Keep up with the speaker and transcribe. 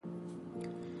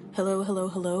Hello, hello,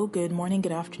 hello. Good morning,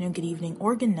 good afternoon, good evening,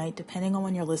 or good night, depending on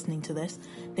when you're listening to this.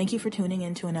 Thank you for tuning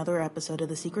in to another episode of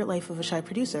The Secret Life of a Shy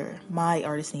Producer. My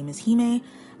artist name is Hime.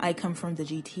 I come from the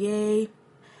GTA,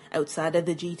 outside of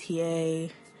the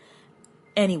GTA.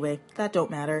 Anyway, that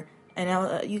don't matter.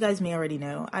 And you guys may already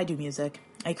know, I do music.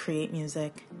 I create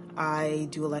music. I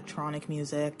do electronic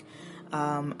music.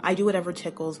 I do whatever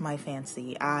tickles my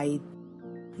fancy. I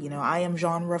am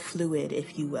genre fluid,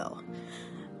 if you will.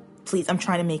 Please, I'm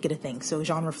trying to make it a thing, so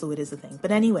genre fluid is a thing.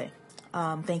 But anyway,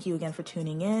 thank you again for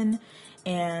tuning in.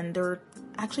 And there are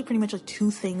actually pretty much like two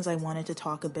things I wanted to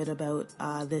talk a bit about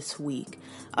this week.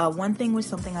 One thing was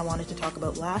something I wanted to talk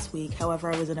about last week.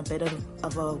 However, I was in a bit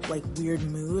of a like weird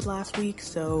mood last week,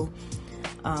 so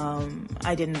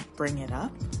I didn't bring it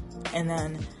up. And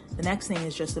then the next thing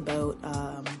is just about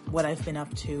what I've been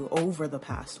up to over the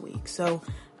past week. So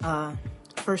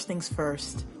first things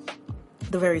first.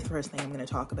 The very first thing I'm going to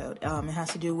talk about, it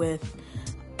has to do with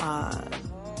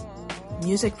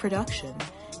music production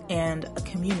and a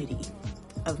community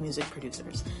of music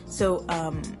producers. So,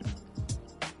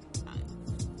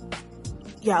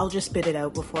 I'll just spit it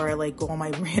out before I go on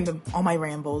my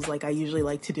rambles like I usually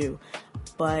like to do.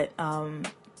 But on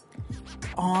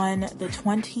the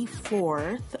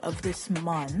 24th of this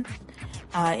month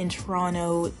in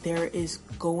Toronto, there is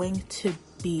going to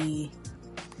be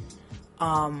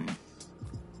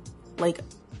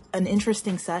an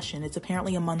interesting session. It's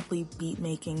apparently a monthly beat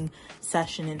making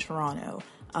session in Toronto.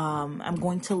 I'm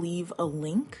going to leave a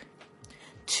link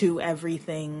to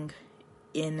everything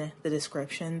in the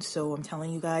description. So I'm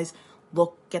telling you guys,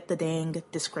 look at the dang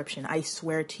description. I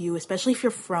swear to you, especially if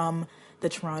you're from the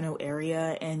Toronto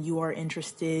area and you are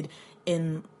interested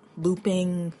in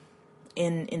looping,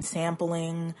 in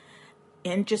sampling,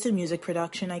 and just in music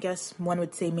production, I guess one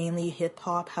would say mainly hip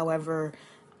hop. However,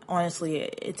 honestly,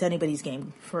 it's anybody's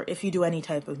game. For if you do any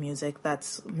type of music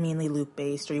that's mainly loop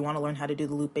based, or you want to learn how to do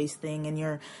the loop based thing, and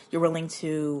you're willing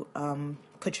to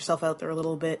put yourself out there a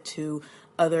little bit to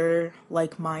other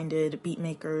like-minded beat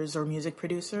makers or music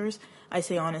producers, I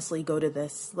say honestly, go to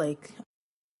this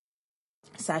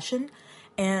session.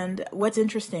 And what's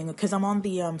interesting, because I'm on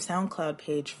the SoundCloud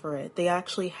page for it, they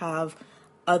actually have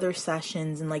other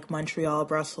sessions in Montreal,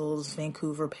 Brussels,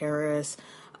 Vancouver, Paris,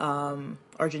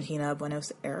 Argentina,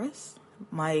 Buenos Aires.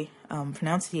 My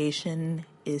pronunciation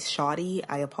is shoddy.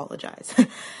 I apologize.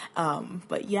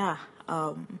 But yeah,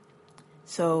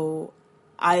 so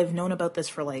I've known about this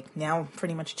for now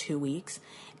pretty much 2 weeks.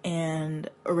 And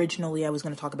originally I was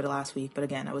going to talk about it last week, but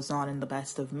again, I was not in the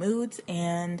best of moods,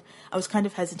 and I was kind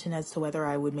of hesitant as to whether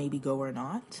I would maybe go or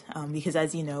not. Because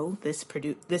as you know, this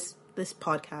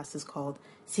podcast is called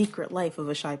Secret Life of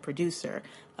a Shy Producer.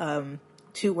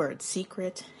 2 words,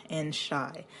 secret and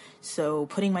shy. So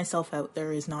putting myself out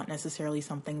there is not necessarily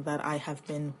something that I have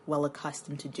been well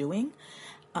accustomed to doing.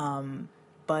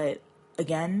 But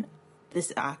again,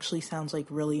 this actually sounds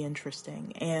really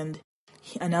interesting. And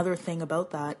another thing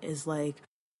about that is I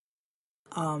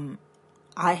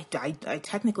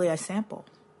technically sample.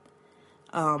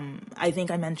 I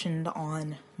think I mentioned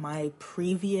on my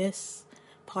previous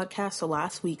podcast, so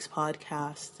last week's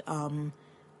podcast,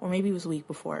 or maybe it was a week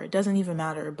before, it doesn't even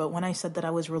matter, but when I said that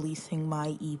I was releasing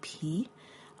my EP,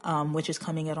 which is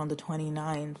coming out on the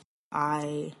 29th,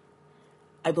 I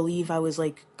believe I was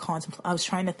I was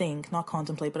trying to think, not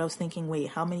contemplate, but I was thinking, wait,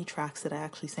 how many tracks did I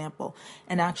actually sample?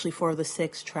 And actually for the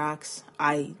 6 tracks,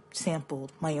 I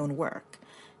sampled my own work.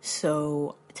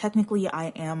 So technically I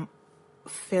am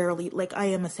I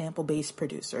am a sample-based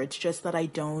producer. It's just that I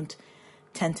don't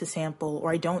tend to sample,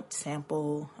 or I don't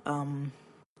sample,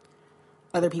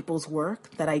 other people's work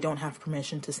that I don't have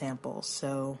permission to sample.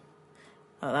 So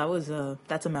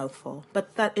that's a mouthful,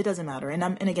 but that it doesn't matter.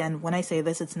 And again, when I say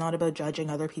this, it's not about judging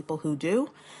other people who do.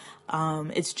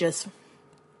 It's just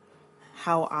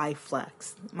how I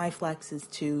flex. My flex is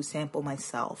to sample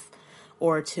myself,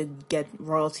 or to get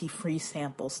royalty-free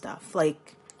sample stuff,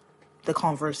 like the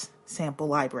Converse sample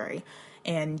library,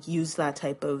 and use that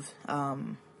type of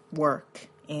work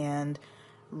and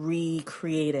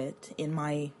recreate it in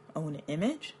my own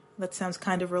image. That sounds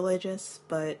kind of religious,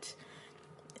 but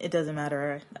it doesn't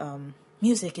matter.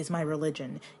 Music is my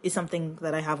religion. It's something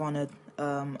that I have on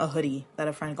a hoodie that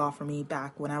a friend got for me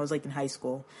back when I was in high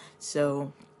school.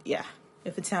 So yeah,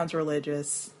 if it sounds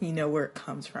religious, you know where it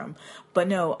comes from. But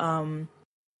no,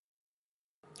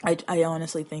 I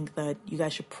honestly think that you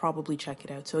guys should probably check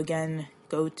it out. So again,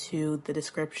 go to the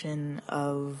description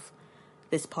of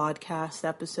this podcast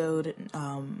episode,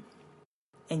 and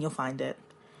you'll find it.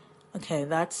 Okay,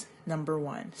 that's number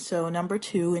 1. So number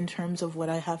 2, in terms of what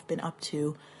I have been up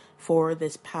to for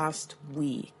this past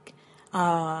week,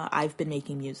 I've been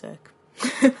making music.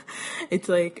 It's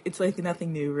like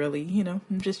nothing new, really. I'm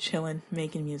just chilling,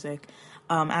 making music.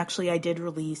 Actually, I did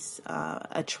release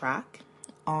a track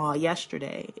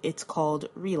yesterday. It's called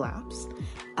Relapse,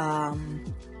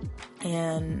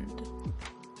 and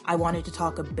I wanted to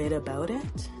talk a bit about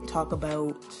it. Talk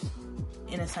about,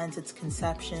 in a sense, its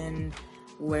conception,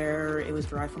 where it was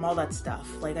derived from, all that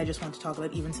stuff. Like, I just want to talk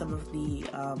about even some of the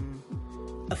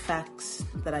effects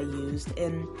that I used.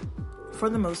 And for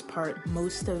the most part,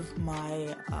 most of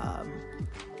my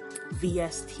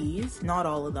VSTs, not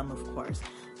all of them, of course,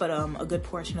 but a good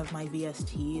portion of my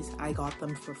VSTs, I got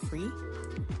them for free.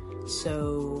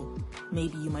 So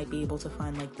maybe you might be able to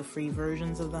find like the free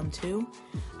versions of them too.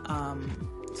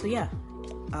 So yeah,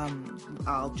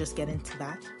 I'll just get into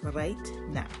that right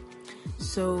now.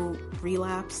 So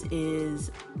Relapse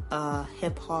is a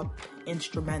hip-hop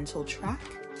instrumental track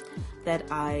that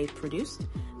I produced.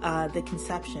 The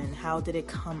conception, how did it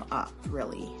come up,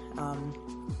 really?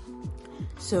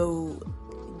 So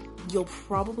you'll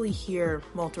probably hear,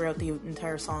 well, throughout the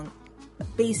entire song,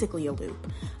 basically a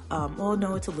loop. Well,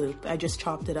 no, it's a loop. I just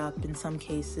chopped it up in some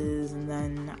cases, and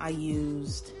then I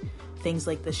used things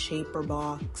like the Shaper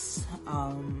Box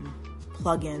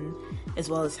plugin, as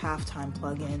well as Halftime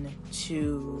plugin,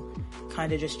 to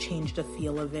kind of just change the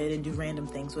feel of it and do random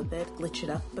things with it, glitch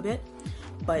it up a bit.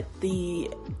 But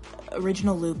the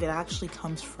original loop, it actually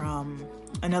comes from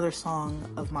another song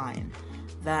of mine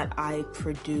that I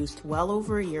produced well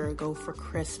over a year ago for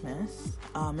Christmas.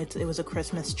 It was a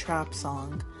Christmas trap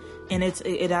song, and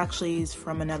it actually is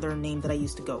from another name that I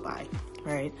used to go by,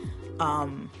 right?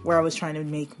 Where I was trying to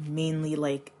make mainly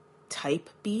like type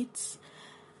beats,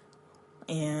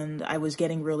 and I was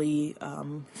getting really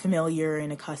familiar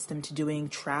and accustomed to doing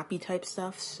trappy type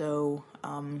stuff. So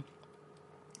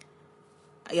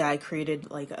yeah, I created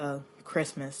like a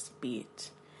Christmas beat.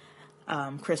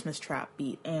 Christmas trap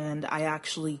beat, and I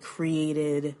actually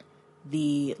created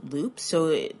the loop. So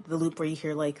the loop where you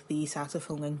hear like the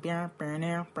saxophone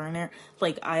going,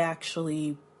 like I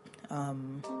actually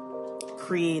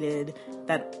created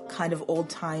that kind of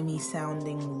old-timey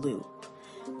sounding loop.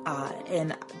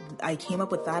 And I came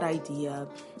up with that idea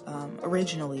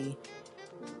originally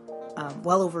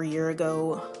well over a year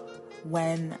ago,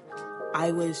 when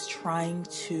I was trying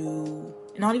to,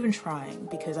 not even trying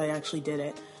because I actually did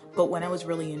it, but when I was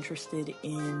really interested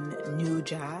in new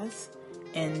jazz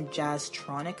and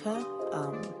jazztronica,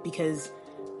 because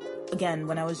again,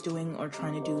 when I was doing or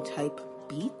trying to do type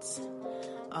beats,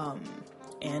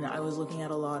 and I was looking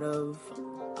at a lot of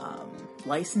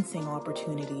licensing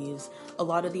opportunities, a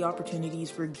lot of the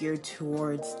opportunities were geared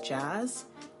towards jazz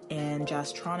and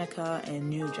jazztronica and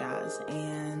new jazz,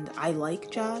 and I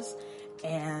like jazz,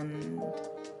 and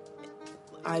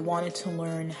I wanted to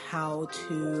learn how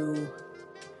to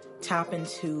tap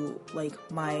into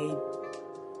like my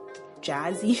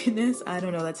jazziness. I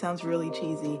don't know, that sounds really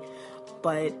cheesy,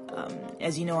 but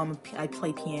as you know, I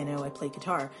play piano, I play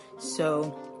guitar,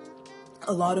 so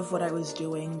a lot of what I was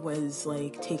doing was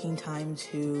like taking time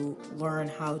to learn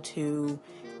how to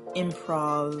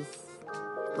improv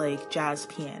like jazz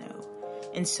piano.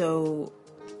 And so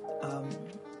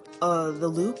the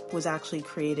loop was actually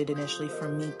created initially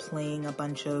from me playing a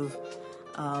bunch of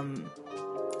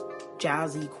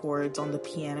jazzy chords on the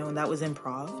piano, and that was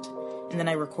improv. And then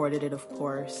I recorded it, of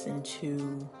course,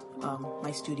 into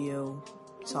my studio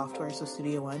software, so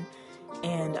Studio One,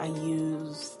 and I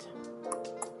used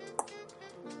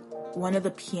one of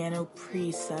the piano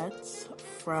presets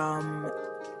from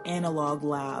Analog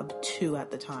Lab 2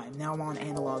 at the time. Now I'm on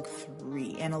Analog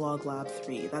Lab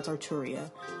 3. That's Arturia.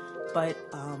 But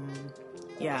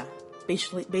yeah,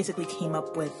 basically came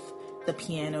up with the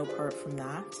piano part from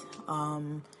that.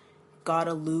 Got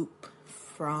a loop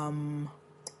from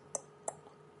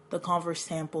the Converse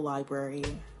sample library,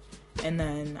 and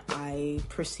then I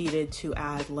proceeded to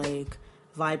add like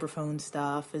vibraphone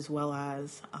stuff as well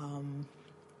as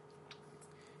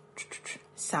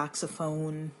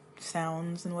saxophone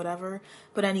sounds and whatever.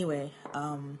 But anyway,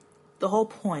 the whole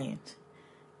point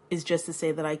is just to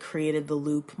say that I created the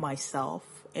loop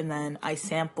myself, and then I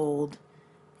sampled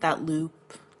that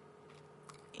loop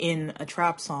in a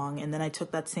trap song, and then I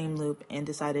took that same loop and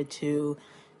decided to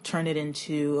turn it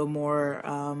into a more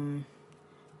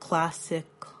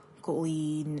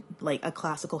classically, like a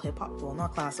classical hip-hop, well,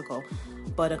 not classical,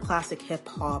 but a classic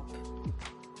hip-hop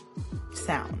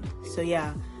sound. So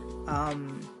yeah,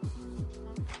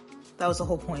 that was the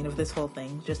whole point of this whole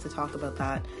thing, just to talk about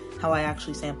that, how I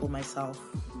actually sampled myself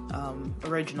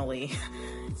originally.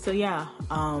 So yeah,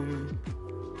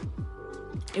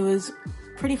 it was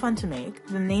pretty fun to make.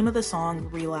 The name of the song,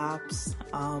 Relapse,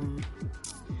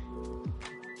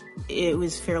 it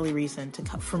was fairly recent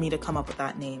for me to come up with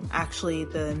that name. Actually,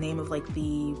 the name of like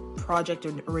the project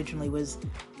originally was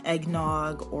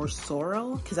Eggnog or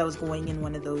Sorrel, because I was going in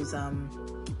one of those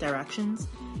directions.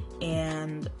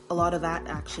 And a lot of that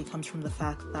actually comes from the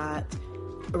fact that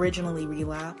originally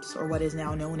Relapse, or what is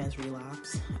now known as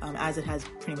Relapse, as it has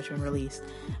pretty much been released,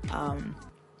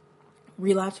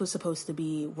 Relapse was supposed to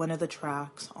be one of the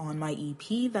tracks on my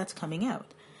EP that's coming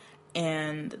out.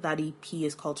 And that EP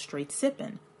is called Straight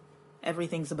Sippin'.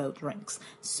 Everything's about drinks.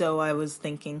 So I was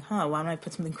thinking, why don't I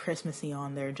put something Christmassy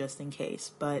on there just in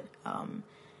case? But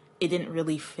it didn't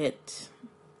really fit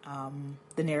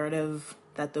the narrative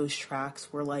that those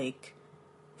tracks were like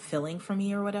filling for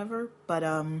me or whatever. But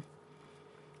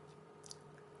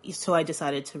so I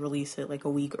decided to release it like a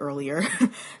week earlier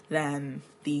than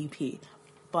the EP.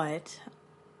 But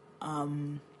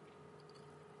I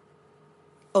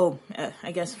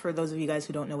guess for those of you guys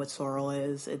who don't know what sorrel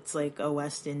is, it's like a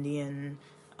West Indian,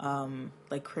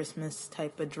 like Christmas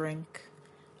type of drink.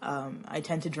 I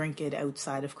tend to drink it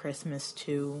outside of Christmas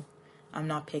too. I'm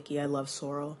not picky. I love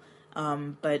sorrel.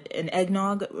 But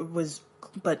eggnog was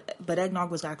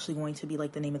actually going to be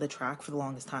like the name of the track for the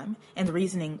longest time. And the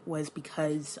reasoning was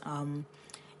because,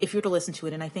 if you were to listen to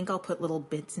it, and I think I'll put little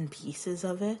bits and pieces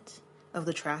of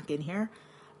the track in here,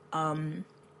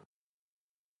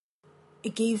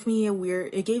 it gave me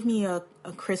a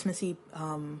Christmassy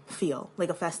feel, like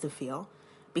a festive feel,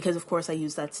 because of course I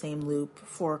used that same loop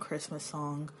for a Christmas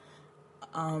song.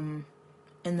 And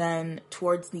then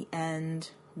towards the end,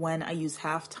 when I use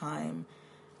halftime,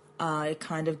 it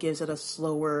kind of gives it a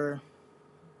slower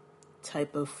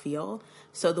type of feel.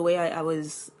 So the way I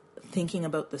was thinking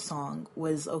about the song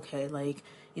was, okay, like,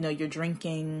 you know, you're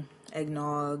drinking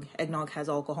eggnog. Eggnog has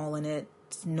alcohol in it.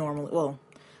 Normally, well,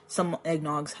 some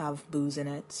eggnogs have booze in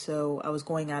it, so I was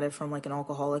going at it from like an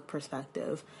alcoholic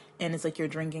perspective. And it's like you're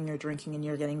drinking and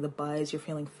you're getting the buzz, you're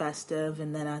feeling festive,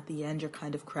 and then at the end you're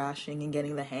kind of crashing and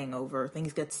getting the hangover.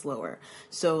 Things get slower.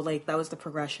 So like that was the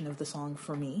progression of the song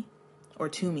for me, or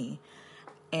to me.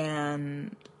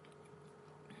 And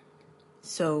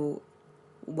so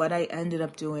what I ended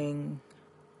up doing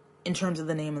in terms of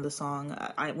the name of the song,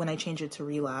 when I changed it to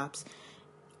Relapse,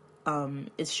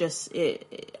 it's just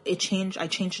it changed. I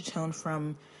changed the tone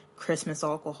from Christmas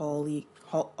alcoholic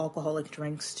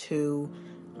drinks to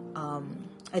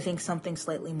I think something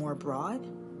slightly more broad.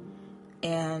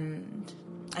 And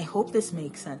I hope this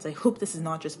makes sense. I hope this is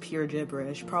not just pure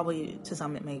gibberish. Probably to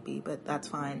some it may be, but that's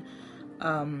fine.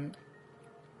 The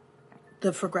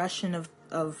progression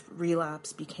of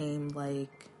Relapse became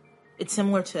like, it's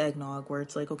similar to eggnog, where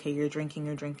it's like, okay, you're drinking,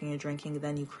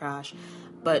 then you crash.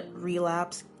 But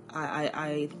Relapse,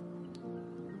 I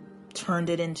turned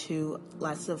it into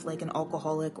less of like an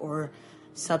alcoholic or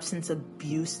substance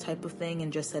abuse type of thing,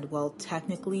 and just said, well,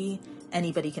 technically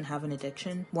anybody can have an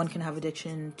addiction. One can have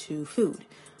addiction to food,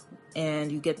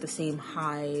 and you get the same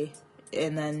high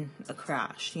and then a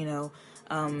crash, you know.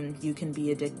 You can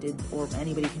be addicted, or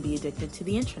anybody can be addicted to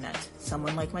the internet.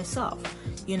 Someone like myself,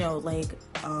 you know, like,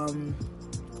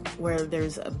 where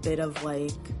there's a bit of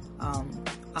like,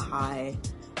 a high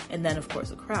and then of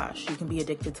course a crash. You can be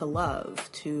addicted to love,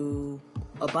 to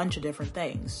a bunch of different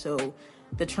things. So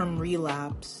the term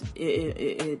relapse,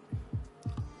 it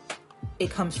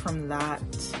comes from that,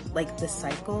 like the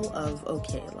cycle of,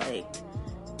 okay, like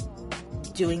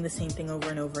doing the same thing over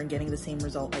and over and getting the same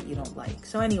result that you don't like.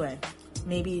 So anyway,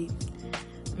 maybe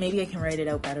I can write it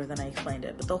out better than I explained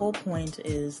it, but the whole point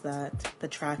is that the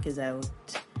track is out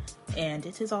and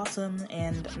it is awesome,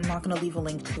 and I'm not going to leave a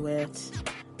link to it.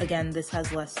 Again, this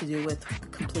has less to do with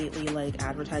completely like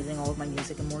advertising all of my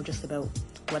music and more just about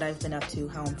what I've been up to,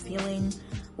 how I'm feeling,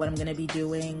 what I'm going to be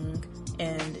doing,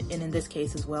 and in this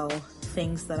case as well,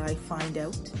 things that I find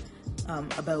out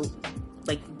about,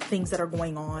 like things that are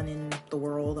going on in the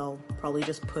world. I'll probably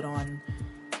just put on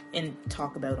and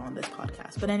talk about on this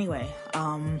podcast. But anyway,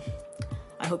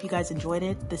 I hope you guys enjoyed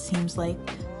it. This seems like,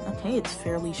 okay, it's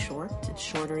fairly short. It's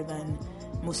shorter than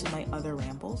most of my other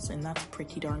rambles, and that's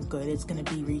pretty darn good. It's going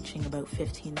to be reaching about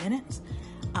 15 minutes.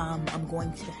 I'm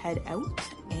going to head out,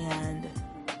 and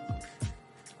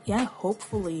yeah,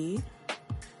 hopefully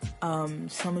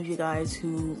some of you guys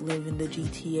who live in the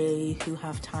GTA, who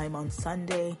have time on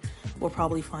Sunday, will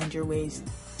probably find your ways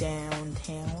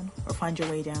downtown, or find your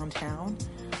way downtown.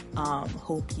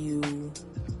 Hope you,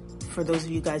 for those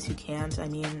of you guys who can't, I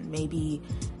mean, maybe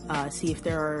see if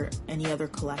there are any other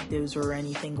collectives or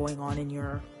anything going on in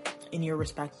your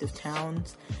respective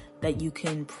towns that you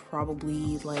can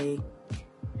probably, like,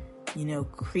 you know,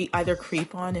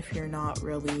 creep on if you're not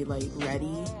really like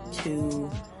ready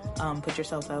to Put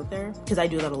yourself out there, because I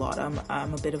do that a lot.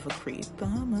 I'm a bit of a creep.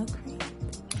 I'm a creep.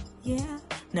 Yeah.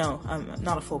 No, I'm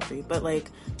not a full creep, but like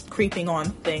creeping on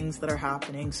things that are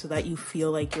happening so that you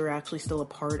feel like you're actually still a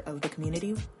part of the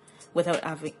community without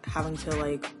having to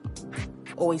like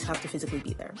always have to physically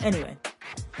be there. Anyway,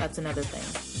 that's another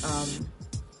thing.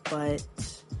 But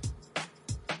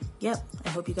yeah, I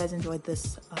hope you guys enjoyed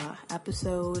this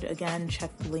episode. Again,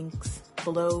 check the links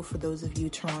below for those of you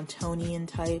Torontonian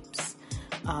types.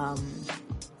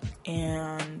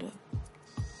 And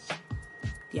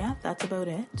yeah, that's about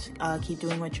it. Keep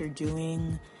doing what you're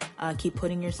doing. Keep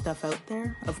putting your stuff out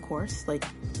there, of course. Like,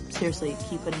 seriously,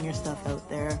 keep putting your stuff out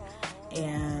there.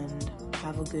 And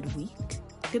have a good week.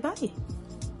 Goodbye.